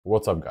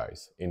What's up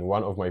guys? In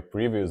one of my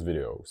previous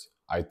videos,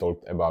 I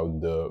talked about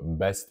the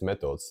best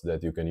methods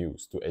that you can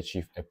use to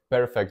achieve a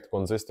perfect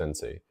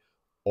consistency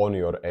on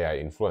your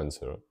AI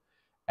influencer.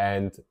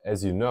 And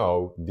as you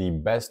know, the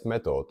best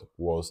method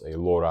was a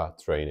LoRa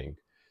training.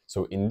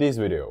 So in this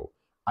video,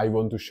 I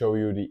want to show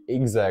you the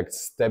exact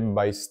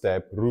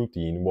step-by-step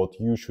routine, what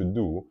you should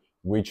do,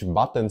 which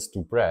buttons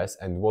to press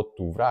and what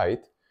to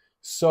write,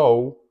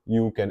 so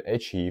you can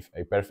achieve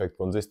a perfect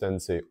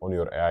consistency on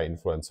your AI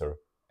influencer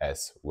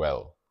as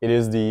well. It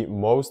is the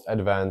most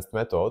advanced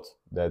method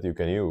that you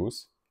can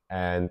use,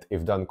 and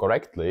if done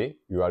correctly,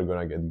 you are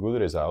gonna get good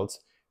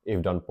results.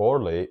 If done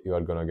poorly, you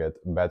are gonna get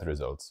bad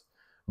results.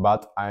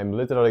 But I'm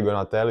literally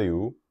gonna tell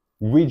you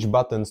which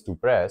buttons to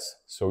press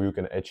so you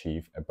can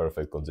achieve a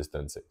perfect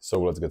consistency. So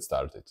let's get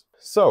started.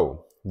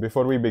 So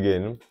before we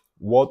begin,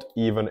 what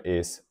even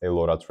is a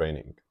LoRa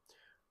training?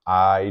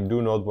 I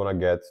do not want to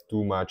get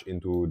too much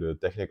into the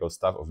technical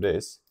stuff of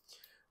this,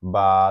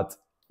 but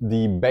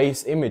the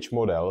base image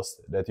models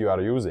that you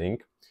are using,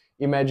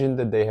 imagine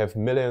that they have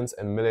millions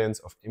and millions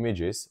of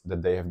images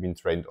that they have been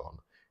trained on.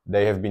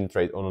 They have been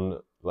trained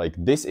on like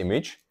this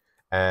image,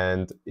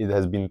 and it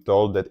has been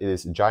told that it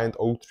is a giant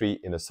oak tree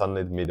in a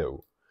sunlit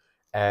meadow.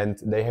 And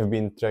they have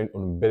been trained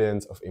on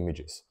billions of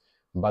images,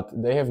 but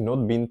they have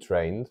not been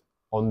trained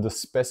on the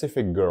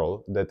specific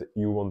girl that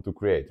you want to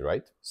create,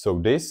 right? So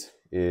this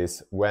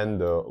is when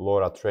the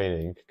LoRa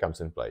training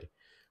comes in play,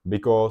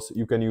 because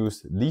you can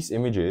use these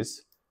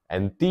images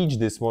and teach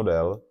this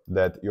model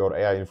that your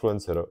AI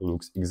influencer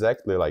looks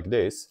exactly like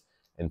this,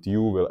 and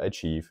you will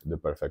achieve the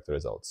perfect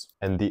results.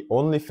 And the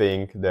only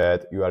thing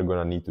that you are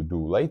gonna need to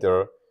do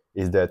later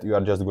is that you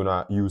are just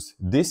gonna use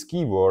this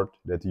keyword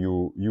that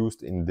you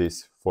used in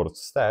this fourth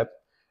step,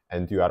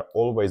 and you are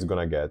always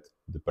gonna get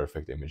the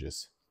perfect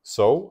images.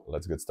 So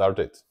let's get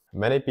started.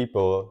 Many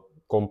people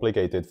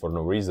complicate it for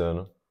no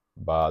reason,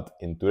 but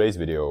in today's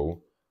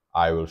video,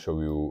 I will show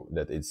you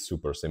that it's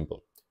super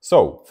simple.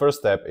 So first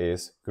step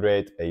is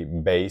create a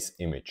base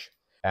image.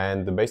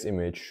 And the base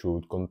image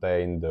should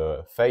contain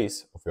the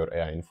face of your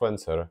AI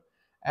influencer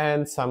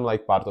and some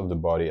like part of the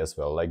body as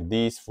well. Like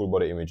these full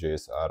body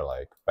images are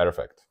like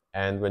perfect.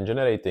 And when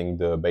generating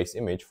the base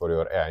image for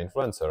your AI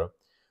influencer,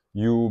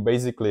 you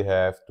basically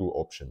have two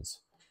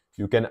options.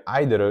 You can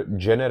either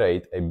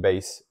generate a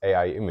base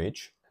AI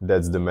image,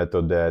 that's the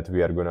method that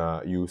we are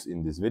gonna use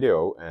in this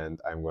video,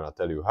 and I'm gonna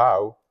tell you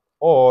how,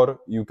 or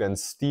you can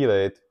steal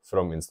it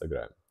from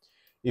Instagram.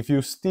 If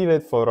you steal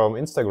it from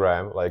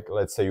Instagram, like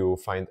let's say you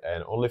find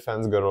an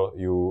OnlyFans girl,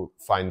 you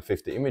find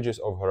 50 images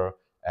of her,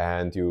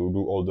 and you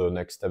do all the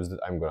next steps that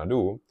I'm gonna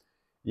do,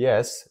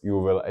 yes, you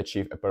will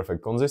achieve a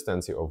perfect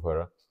consistency of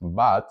her,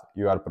 but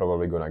you are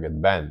probably gonna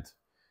get banned.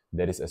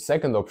 There is a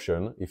second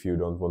option if you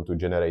don't want to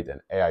generate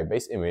an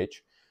AI-based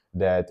image,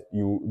 that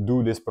you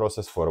do this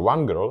process for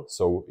one girl,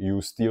 so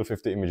you steal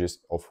 50 images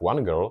of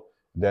one girl,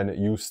 then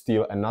you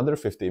steal another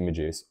 50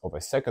 images of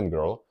a second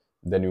girl,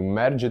 then you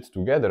merge it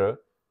together,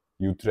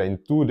 you train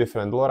two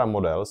different LoRa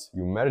models,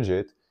 you merge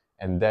it,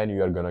 and then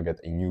you are gonna get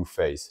a new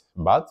face.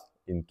 But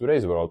in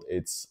today's world,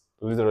 it's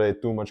literally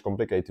too much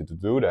complicated to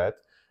do that,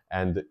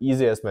 and the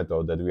easiest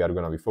method that we are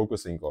gonna be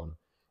focusing on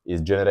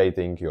is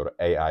generating your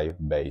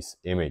AI-based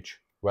image.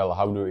 Well,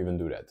 how do you even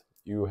do that?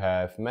 You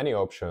have many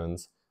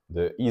options.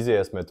 The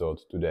easiest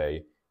method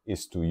today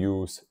is to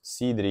use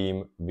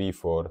Seedream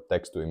V4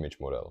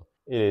 text-to-image model.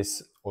 It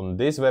is on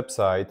this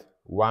website.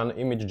 One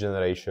image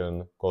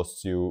generation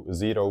costs you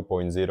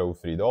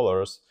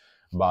 $0.03,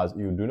 but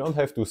you do not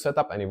have to set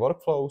up any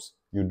workflows,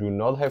 you do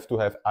not have to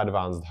have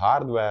advanced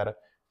hardware,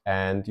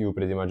 and you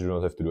pretty much do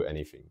not have to do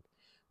anything.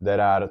 There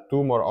are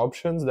two more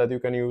options that you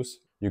can use.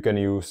 You can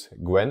use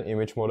Gwen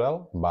image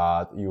model,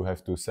 but you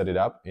have to set it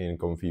up in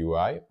Comfy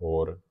UI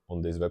or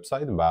on this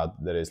website, but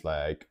there is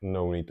like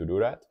no need to do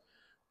that.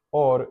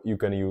 Or you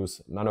can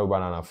use Nano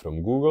Banana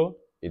from Google.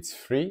 It's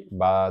free,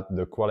 but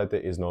the quality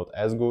is not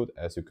as good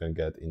as you can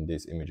get in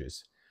these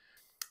images.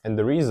 And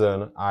the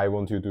reason I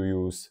want you to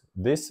use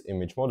this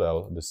image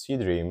model, the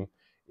Seedream,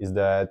 is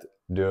that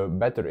the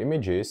better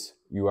images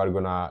you are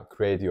gonna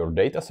create your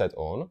dataset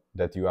on,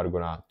 that you are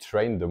gonna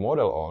train the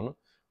model on,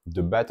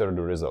 the better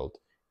the result.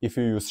 If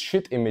you use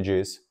shit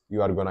images,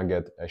 you are gonna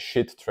get a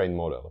shit trained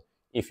model.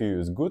 If you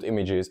use good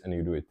images and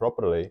you do it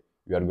properly,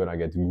 you are gonna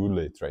get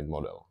goodly trained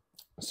model.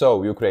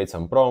 So you create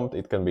some prompt,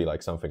 it can be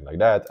like something like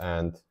that,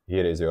 and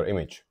here is your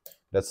image.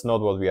 That's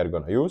not what we are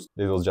gonna use.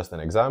 This was just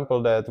an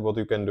example that what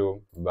you can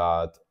do,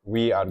 but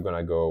we are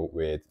gonna go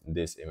with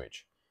this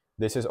image.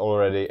 This is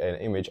already an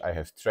image I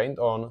have trained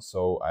on,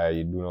 so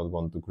I do not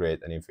want to create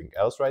anything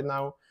else right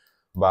now.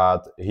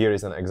 But here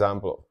is an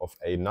example of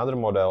another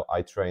model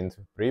I trained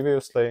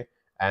previously.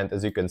 And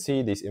as you can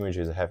see, these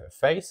images have a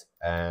face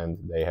and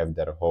they have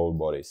their whole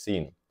body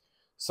seen.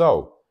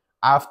 So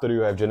after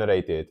you have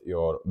generated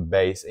your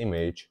base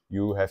image,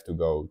 you have to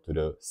go to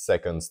the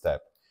second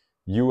step.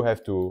 You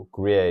have to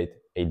create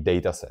a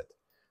dataset.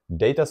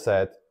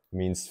 Dataset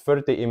means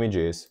 30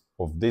 images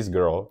of this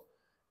girl,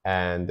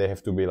 and they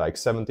have to be like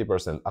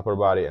 70% upper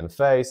body and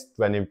face,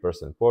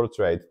 20%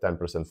 portrait,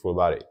 10% full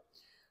body.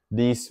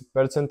 These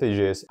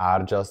percentages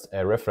are just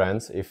a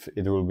reference. If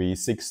it will be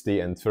 60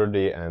 and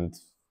 30 and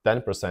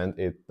 10%,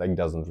 it like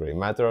doesn't really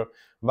matter.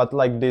 But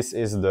like this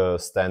is the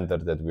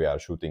standard that we are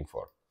shooting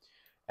for.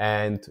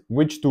 And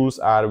which tools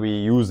are we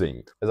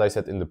using? As I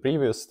said in the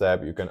previous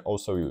step, you can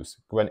also use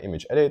Qwen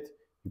Image Edit,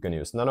 you can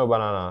use Nano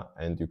Banana,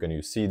 and you can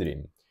use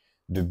Seedream.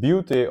 The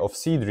beauty of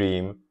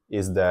Seedream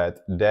is that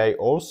they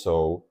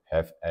also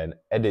have an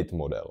edit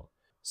model.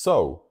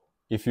 So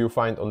if you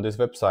find on this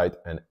website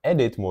an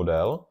edit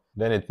model,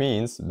 then it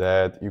means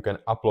that you can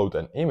upload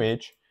an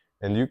image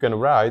and you can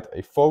write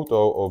a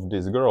photo of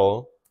this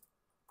girl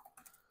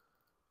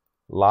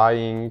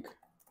lying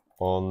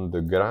on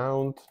the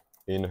ground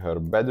in her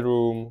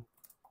bedroom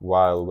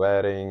while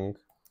wearing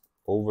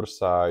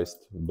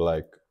oversized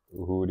black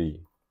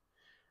hoodie.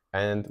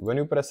 And when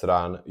you press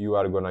run, you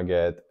are gonna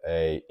get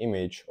an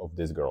image of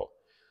this girl.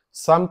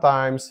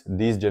 Sometimes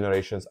these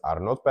generations are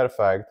not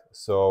perfect,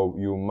 so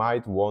you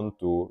might want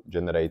to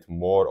generate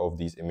more of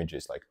these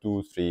images, like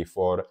 2, 3,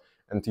 4,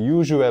 and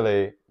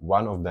usually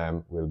one of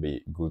them will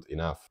be good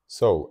enough.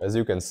 So as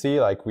you can see,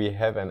 like we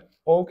have an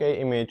okay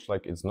image,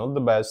 like it's not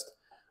the best,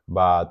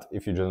 but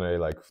if you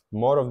generate like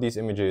more of these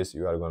images,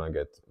 you are gonna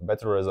get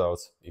better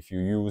results. If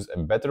you use a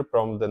better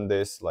prompt than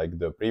this, like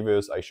the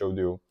previous I showed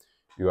you,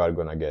 you are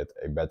gonna get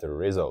a better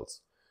results.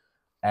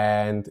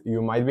 And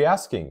you might be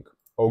asking,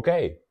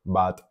 okay,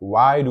 but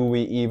why do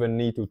we even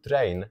need to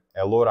train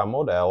a LoRa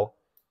model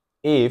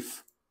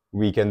if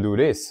we can do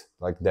this?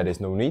 Like there is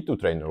no need to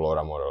train a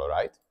LoRa model,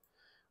 right?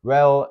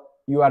 Well,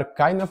 you are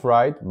kind of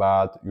right,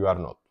 but you are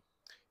not.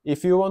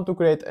 If you want to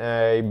create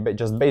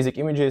just basic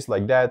images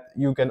like that,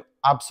 you can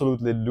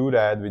absolutely do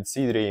that with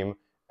Seedream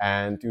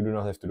and you do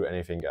not have to do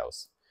anything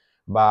else.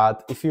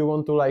 But if you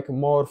want to like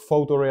more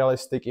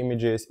photorealistic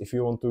images, if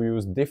you want to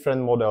use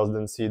different models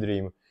than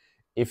Seedream,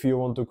 if you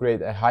want to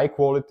create a high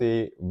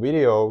quality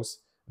videos,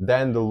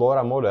 then the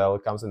LoRa model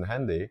comes in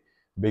handy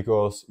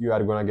because you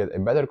are gonna get a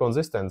better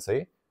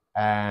consistency.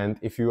 And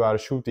if you are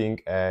shooting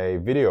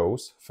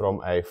videos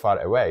from a far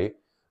away,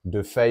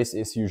 the face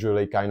is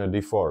usually kind of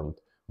deformed.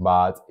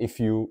 But if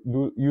you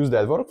use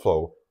that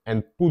workflow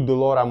and put the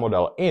LoRa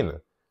model in,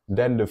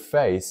 then the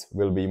face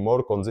will be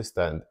more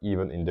consistent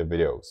even in the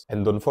videos.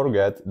 And don't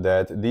forget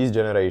that these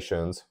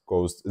generations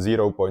cost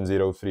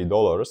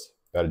 $0.03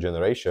 per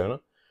generation.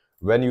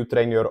 When you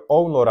train your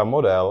own LoRa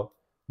model,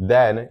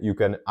 then you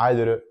can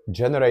either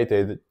generate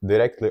it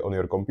directly on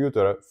your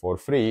computer for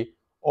free,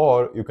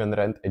 or you can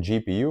rent a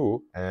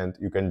GPU and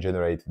you can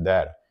generate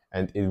there.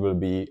 And it will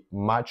be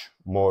much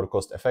more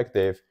cost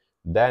effective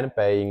than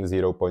paying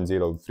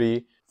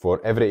 0.03 for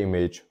every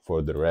image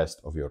for the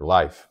rest of your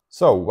life.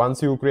 So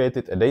once you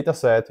created a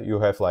dataset, you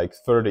have like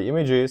 30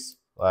 images.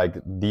 Like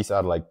these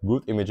are like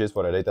good images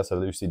for a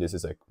dataset. You see this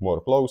is a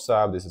more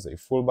close-up, this is a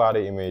full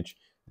body image,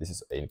 this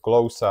is a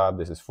close-up,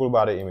 this is full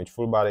body image,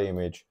 full body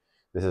image.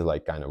 This is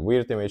like kind of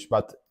weird image,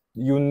 but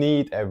you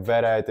need a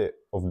variety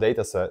of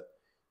dataset.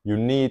 You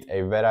need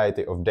a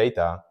variety of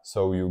data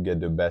so you get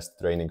the best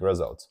training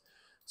results.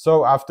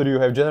 So after you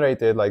have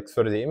generated like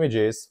 30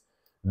 images,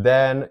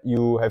 then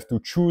you have to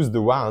choose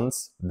the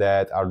ones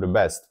that are the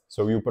best.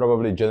 So you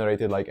probably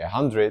generated like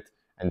 100,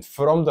 and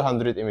from the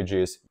 100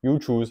 images, you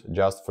choose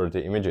just 30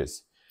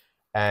 images.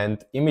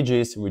 And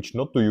images which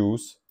not to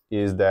use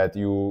is that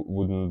you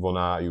wouldn't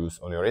wanna use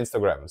on your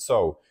Instagram.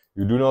 So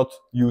you do not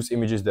use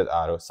images that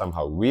are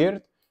somehow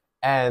weird,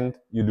 and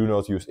you do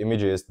not use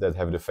images that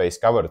have the face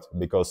covered,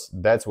 because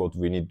that's what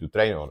we need to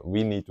train on.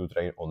 We need to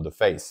train on the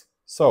face.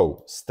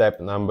 So step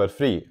number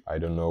 3, I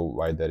don't know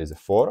why there is a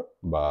 4,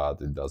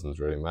 but it doesn't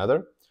really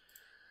matter.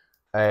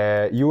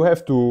 You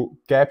have to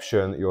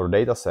caption your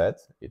dataset,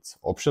 it's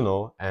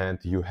optional, and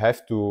you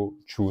have to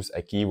choose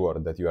a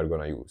keyword that you are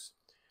gonna use.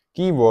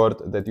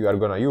 Keyword that you are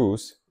gonna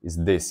use is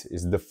this,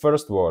 is the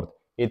first word.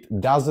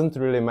 It doesn't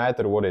really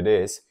matter what it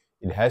is,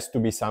 it has to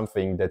be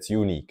something that's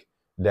unique,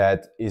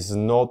 that is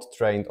not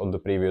trained on the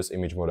previous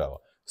image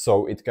model.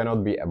 So it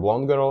cannot be a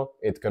blonde girl,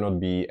 it cannot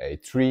be a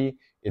tree,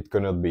 it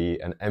cannot be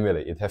an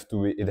Emily. It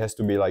has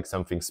to be like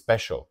something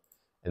special.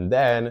 And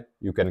then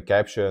you can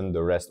caption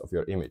the rest of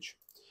your image.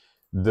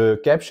 The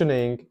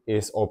captioning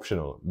is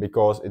optional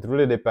because it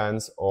really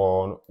depends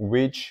on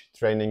which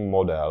training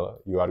model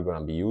you are going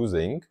to be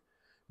using,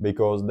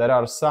 because there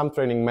are some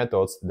training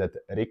methods that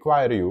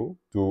require you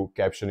to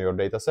caption your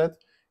dataset,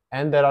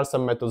 and there are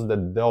some methods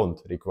that don't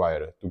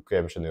require to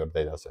caption your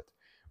dataset.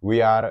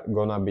 We are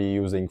going to be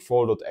using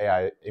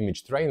Fal.ai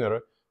image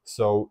trainer,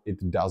 so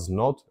it does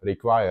not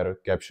require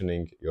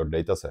captioning your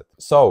dataset.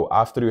 So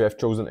after you have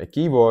chosen a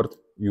keyword,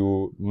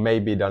 you may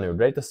be done your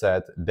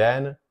dataset,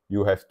 then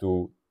you have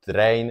to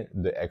train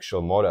the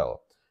actual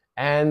model.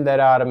 And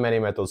there are many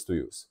methods to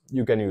use.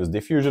 You can use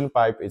diffusion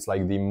pipe, it's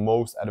like the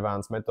most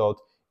advanced method.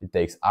 It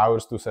takes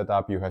hours to set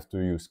up, you have to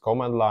use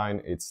command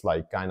line, it's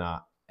like kind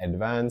of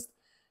advanced,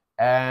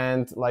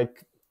 and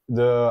like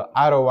the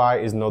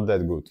ROI is not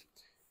that good.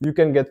 You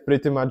can get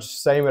pretty much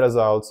same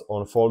results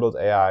on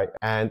Fal.ai,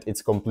 and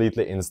it's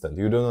completely instant.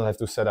 You do not have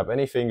to set up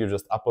anything, you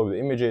just upload the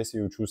images,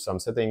 you choose some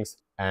settings,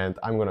 and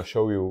I'm gonna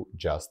show you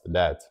just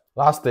that.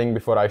 Last thing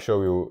before I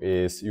show you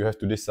is you have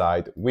to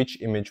decide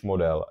which image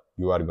model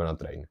you are gonna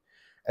train.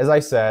 As I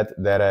said,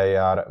 there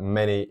are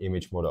many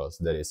image models.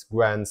 There is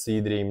Gwen,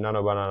 Seedream,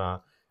 Nano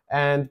Banana,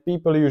 and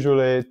people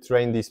usually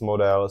train these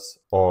models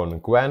on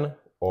Gwen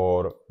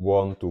or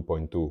Wan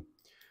 2.2.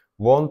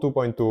 Wan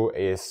 2.2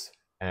 is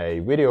a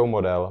video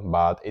model,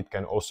 but it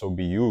can also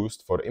be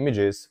used for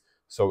images,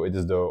 so it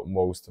is the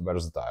most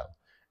versatile.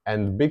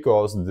 And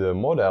because the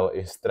model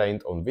is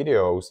trained on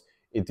videos,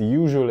 it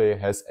usually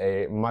has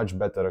a much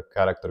better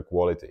character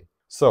quality.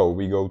 So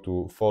we go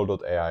to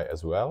Fal.ai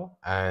as well,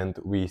 and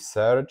we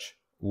search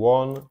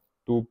Wan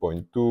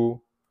 2.2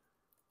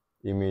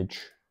 image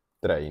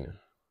train.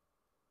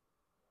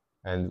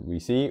 And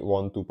we see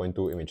Wan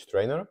 2.2 image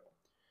trainer.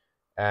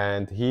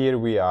 And here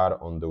we are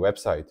on the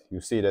website. You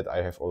see that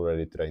I have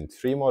already trained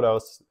 3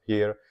 models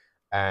here,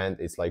 and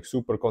it's like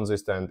super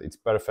consistent, it's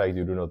perfect,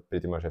 you do not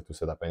pretty much have to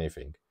set up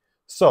anything.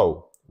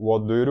 So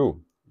what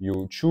do?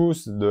 You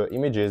choose the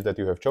images that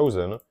you have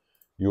chosen,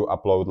 you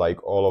upload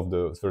like all of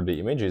the 30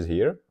 images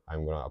here.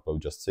 I'm gonna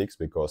upload just 6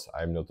 because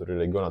I'm not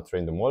really gonna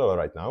train the model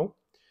right now.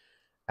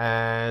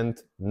 And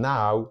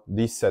now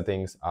these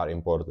settings are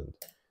important.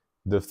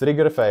 The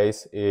trigger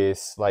phase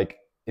is like,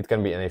 it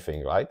can be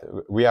anything, right?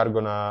 We are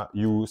gonna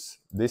use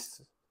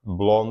this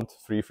blonde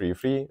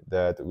 333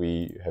 that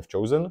we have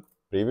chosen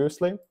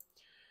previously.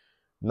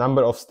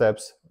 Number of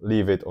steps,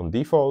 leave it on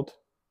default.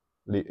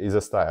 Is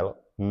a style?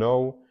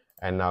 No.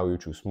 And now you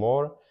choose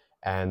more.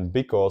 And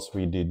because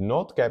we did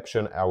not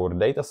caption our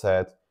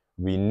dataset,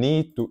 we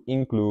need to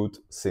include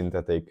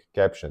synthetic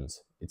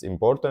captions. It's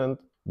important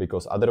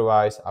because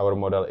otherwise our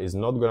model is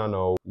not gonna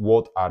know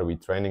what are we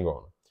training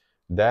on.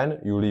 Then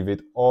you leave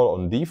it all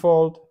on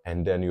default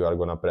and then you are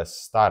gonna press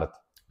start.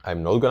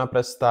 I'm not gonna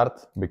press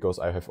start because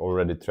I have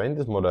already trained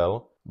this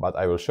model, but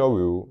I will show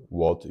you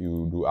what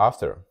you do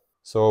after.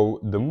 So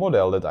the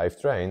model that I've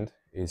trained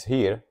is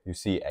here, you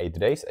see 8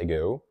 days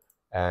ago,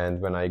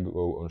 and when I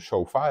go on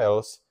show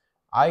files,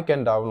 I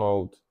can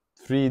download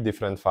 3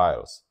 different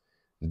files.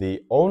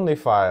 The only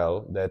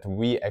file that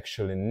we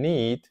actually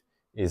need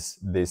is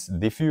this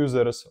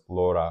diffuser's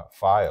LoRa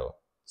file.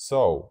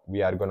 So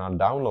we are gonna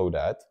download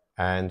that,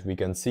 and we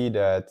can see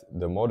that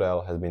the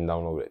model has been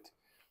downloaded.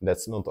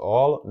 That's not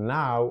all.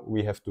 Now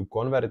we have to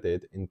convert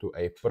it into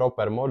a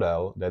proper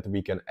model that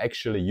we can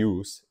actually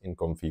use in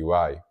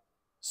Fal.ai.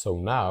 So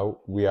now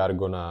we are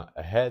gonna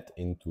head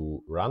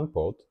into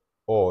RunPod,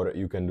 or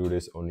you can do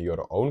this on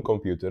your own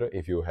computer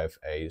if you have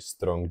a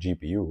strong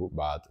GPU,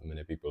 but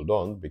many people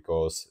don't,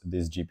 because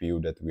this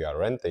GPU that we are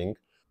renting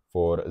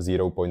for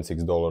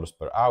 $0.6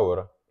 per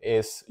hour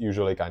is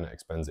usually kind of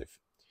expensive.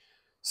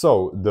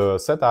 So the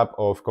setup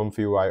of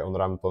Fal.ai on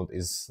RunPod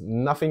is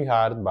nothing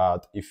hard,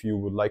 but if you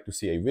would like to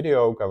see a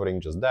video covering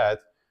just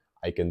that,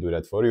 I can do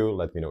that for you.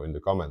 Let me know in the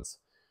comments.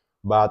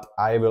 But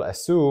I will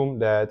assume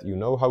that you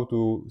know how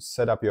to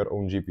set up your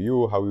own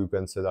GPU, how you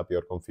can set up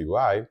your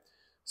Fal.ai.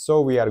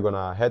 So we are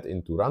gonna head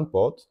into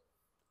RunPod.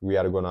 We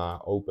are gonna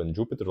open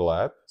Jupyter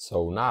Lab.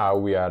 So now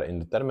we are in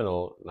the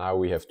terminal. Now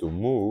we have to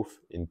move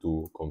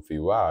into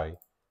Fal.ai.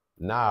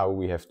 Now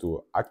we have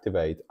to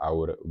activate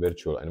our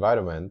virtual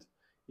environment.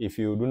 If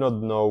you do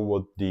not know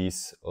what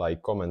these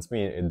comments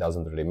mean, it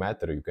doesn't really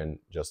matter. You can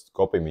just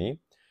copy me.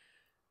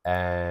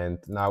 And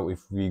now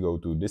if we go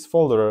to this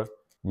folder,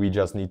 we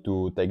just need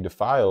to take the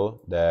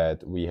file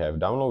that we have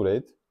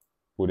downloaded,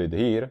 put it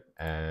here,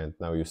 and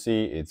now you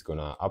see it's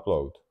gonna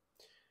upload.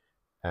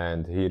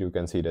 And here you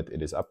can see that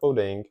it is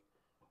uploading.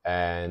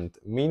 And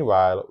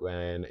meanwhile,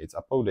 when it's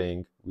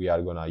uploading, we are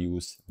gonna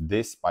use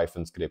this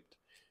Python script.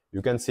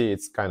 You can see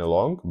it's kind of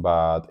long,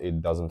 but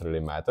it doesn't really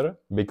matter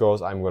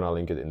because I'm gonna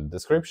link it in the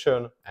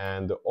description.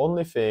 And the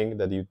only thing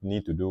that you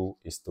need to do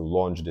is to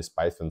launch this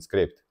Python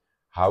script.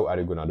 How are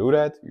you gonna do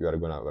that? You are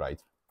gonna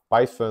write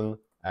Python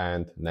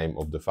and name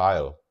of the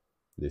file.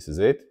 This is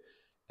it.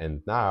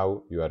 And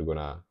now you are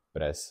gonna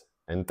press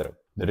enter.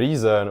 The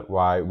reason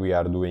why we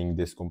are doing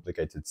this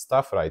complicated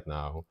stuff right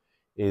now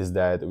is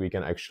that we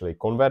can actually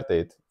convert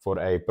it for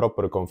a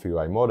proper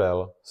Fal.ai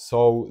model,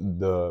 so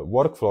the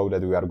workflow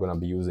that we are going to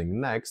be using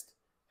next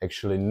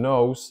actually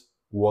knows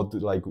what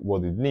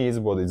it needs,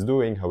 what it's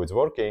doing, how it's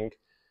working,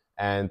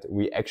 and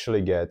we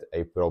actually get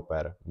a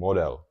proper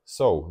model.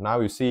 So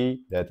now you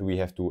see that we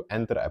have to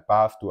enter a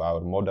path to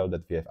our model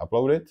that we have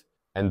uploaded,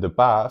 and the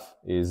path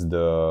is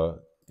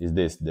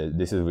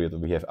this is what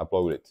we have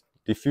uploaded: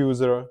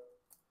 diffuser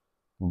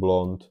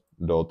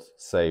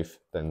blonde.save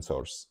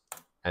tensors.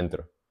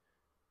 Enter.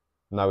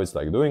 Now it's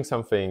doing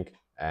something,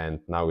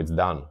 and now it's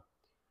done.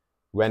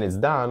 When it's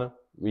done,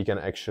 we can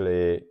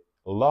actually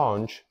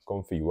launch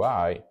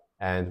Fal.ai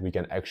and we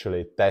can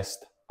actually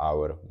test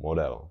our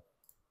model.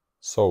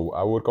 So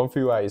our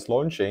Fal.ai is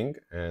launching,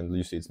 and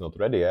you see it's not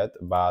ready yet,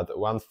 but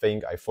one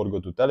thing I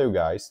forgot to tell you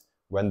guys,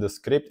 when the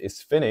script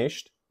is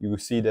finished, you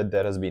see that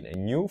there has been a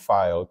new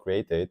file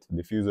created,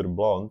 diffuser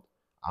blonde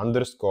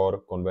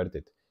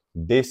 _converted.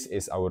 This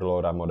is our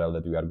LoRa model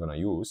that we are gonna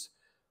use.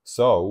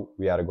 So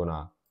we are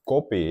gonna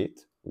copy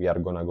it. We are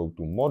gonna go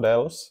to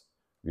models.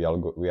 We are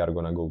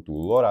gonna go to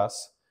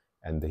LoRa's,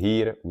 and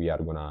here we are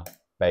gonna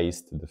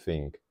paste the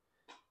thing.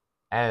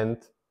 And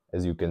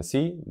as you can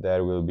see,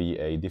 there will be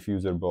a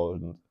diffuser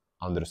bond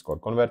underscore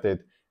converted,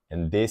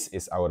 and this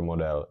is our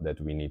model that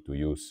we need to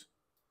use.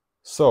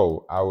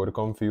 So our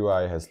conf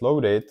UI has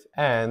loaded,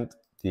 and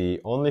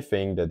the only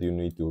thing that you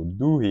need to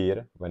do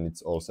here when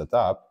it's all set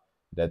up,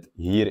 that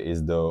here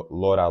is the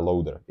LoRa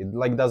loader.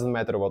 It doesn't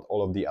matter what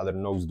all of the other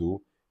nodes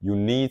do, you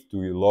need to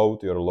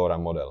load your LoRa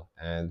model.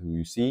 And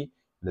you see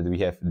that we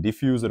have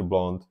diffuser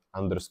blonde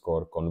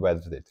underscore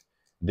converted.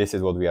 This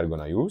is what we are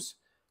gonna use.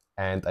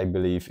 And I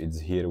believe it's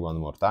here one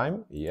more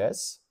time.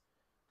 Yes,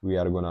 we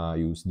are gonna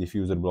use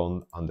diffuser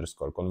blonde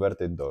underscore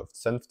converted the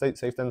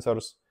safe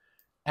tensors.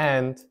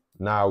 And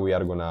now we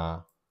are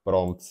gonna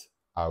prompt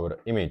our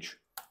image.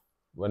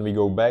 When we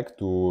go back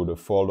to the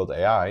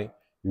Fal.ai,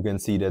 you can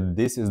see that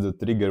this is the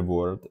trigger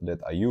word that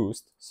I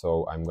used.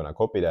 So I'm gonna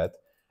copy that.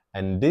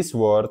 And this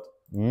word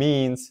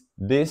means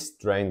this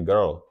trained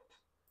girl.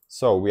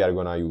 So we are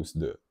gonna use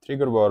the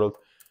trigger word,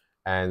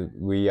 and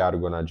we are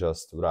gonna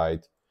just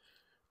write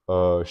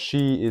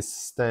she is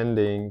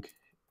standing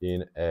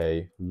in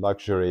a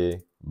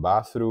luxury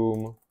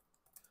bathroom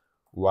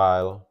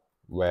while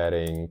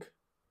wearing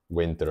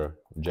winter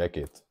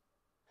jacket.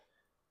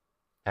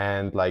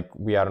 And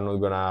we are not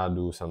gonna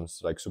do some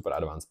super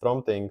advanced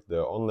prompting.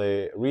 The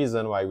only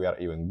reason why we are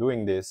even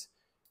doing this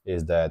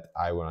is that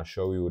I wanna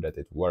show you that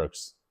it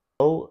works.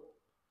 So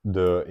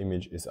the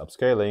image is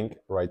upscaling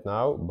right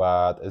now,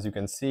 but as you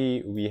can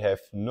see, we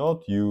have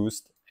not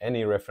used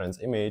any reference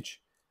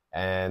image,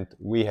 and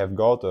we have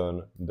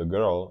gotten the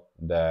girl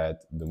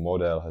that the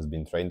model has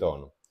been trained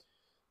on.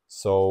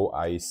 So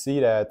I see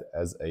that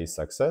as a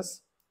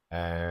success,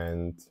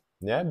 and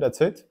yeah, that's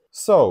it.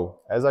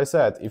 So, as I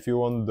said, if you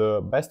want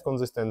the best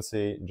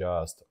consistency,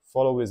 just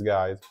follow this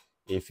guide.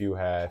 If you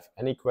have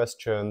any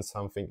questions,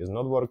 something is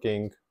not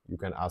working, you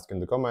can ask in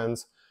the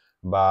comments.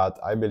 But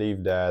I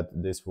believe that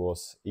this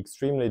was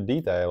extremely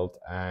detailed,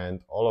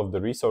 and all of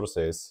the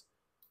resources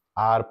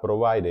are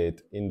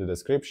provided in the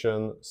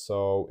description.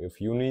 So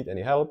if you need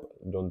any help,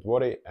 don't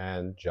worry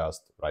and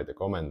just write a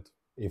comment.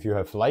 If you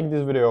have liked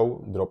this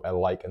video, drop a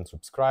like and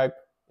subscribe.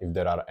 If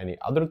there are any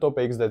other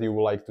topics that you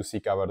would like to see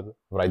covered,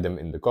 write them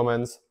in the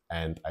comments,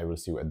 and I will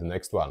see you at the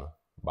next one.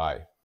 Bye.